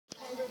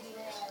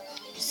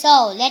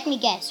So let me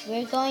guess.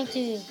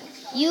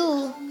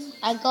 You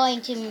are going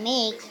to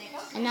make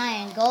an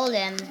iron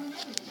golem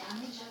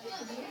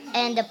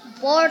and a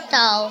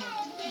portal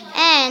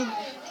and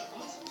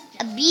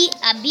a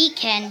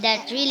beacon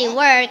that really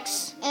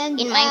works And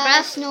in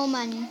Minecraft.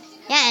 snowman.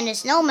 Yeah, and a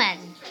snowman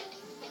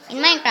in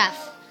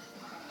Minecraft.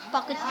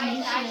 Pocket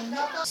edition.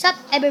 Sup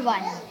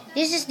everyone,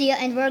 this is Dio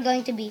and we're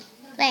going to be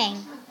playing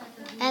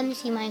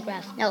MC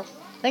Minecraft. No,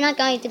 we're not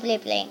going to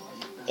playing.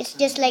 It's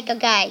just like a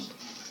guide.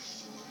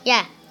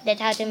 Yeah,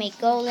 that's how to make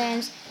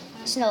golems,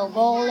 snow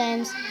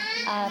golems,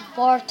 a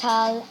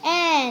portal,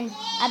 and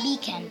a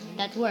beacon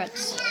that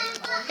works.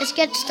 Let's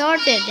get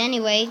started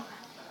anyway.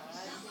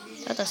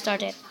 Toto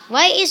started.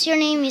 Why is your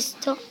name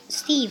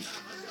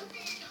Steve?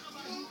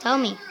 Tell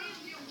me.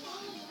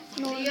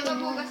 No.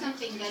 Maghugas ng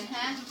pinggan,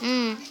 ha?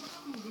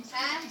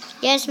 Ha?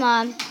 Yes,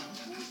 Mom.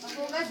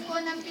 Maghugas po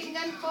ng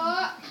pinggan po.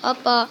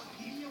 Opo.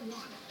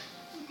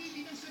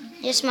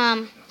 Yes,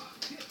 Mom.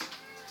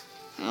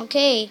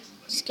 Okay,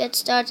 let's get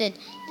started.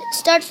 Let's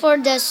start for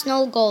the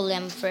snow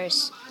golem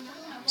first.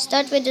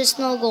 Start with the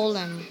snow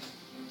golem.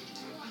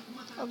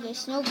 Okay,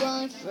 snow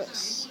golem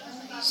first.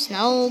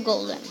 Snow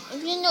golem.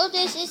 If you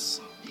notice, it's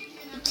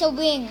a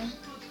wing.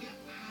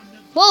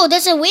 Whoa,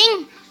 that's a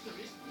wing?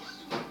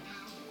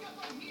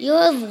 You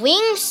have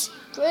wings?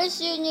 First,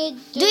 you need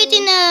to Do it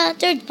in a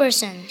third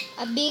person.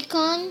 a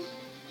beacon.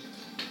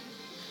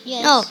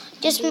 Yes. No,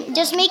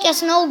 just make a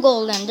snow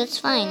golem. That's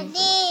fine.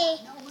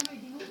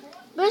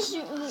 First,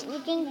 we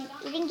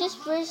can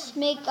just first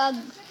make a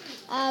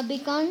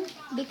beacon.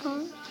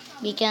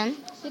 Beacon.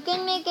 We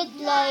can make it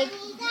like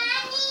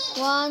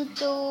 1,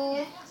 2.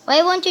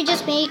 Why won't you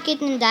just make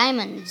it in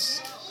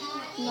diamonds?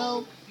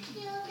 No.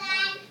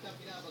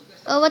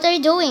 Oh, what are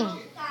you doing?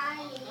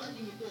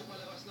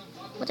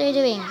 What are you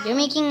doing? You're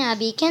making a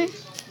beacon?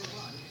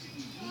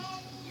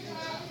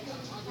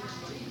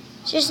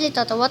 Seriously,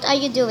 Toto, what are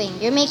you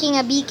doing? You're making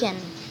a beacon.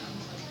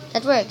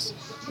 That works.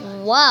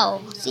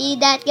 Wow. See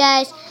that,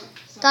 guys?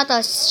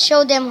 Toto,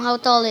 show them how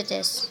tall it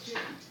is.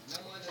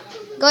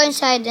 Go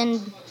inside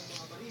and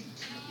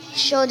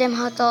show them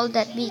how tall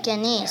that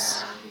beacon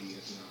is.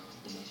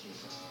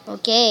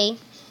 Okay.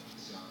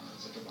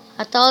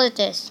 How tall it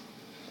is.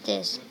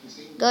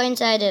 Go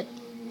inside it.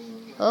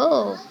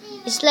 Oh,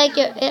 it's like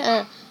you're...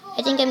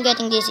 I think I'm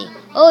getting dizzy.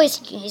 Oh,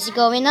 he's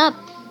going up.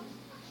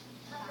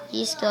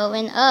 He's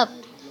going up.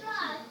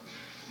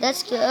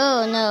 That's good.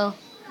 Oh, no.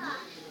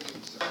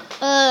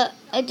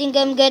 I think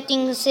I'm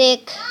getting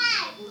sick.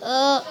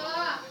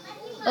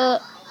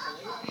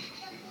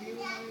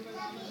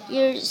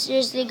 You're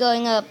seriously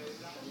going up.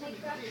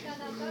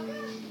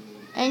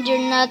 And you're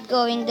not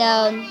going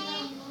down.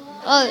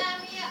 Oh,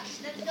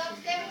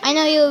 I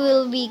know you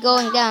will be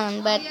going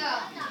down, but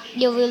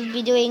you will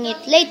be doing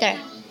it later.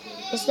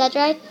 Is that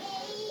right?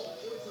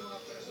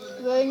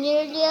 We're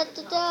nearly at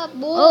the top.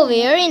 Boom. Oh,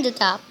 we are in the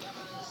top.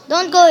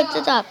 Don't go at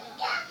the top.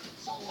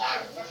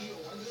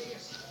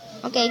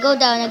 Okay, go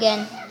down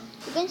again.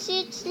 You can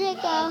see it's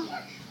like a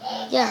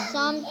Yeah.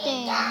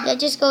 something. Yeah,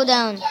 just go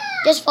down.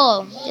 Just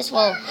fall.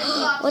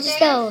 What is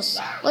those?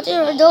 What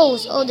are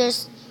those? Oh,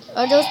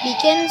 are those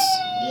beacons?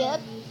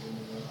 Yep.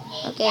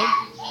 Okay.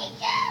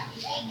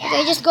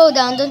 Okay, just go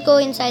down. Don't go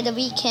inside the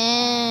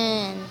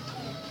beacon.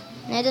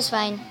 No, that's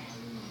fine.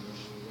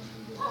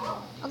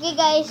 Okay,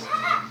 guys.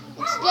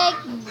 It's like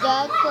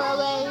that for a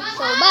while.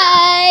 So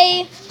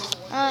Bye.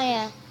 Oh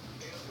yeah.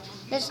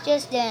 That's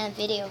just the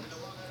video.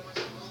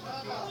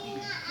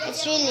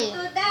 It's really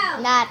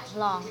not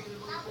long.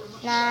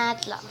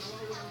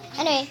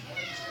 Anyway,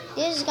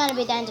 this is gonna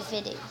be the end of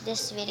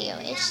this video.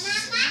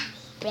 It's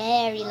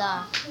very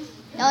long.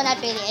 No, not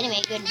really.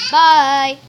 Anyway, goodbye.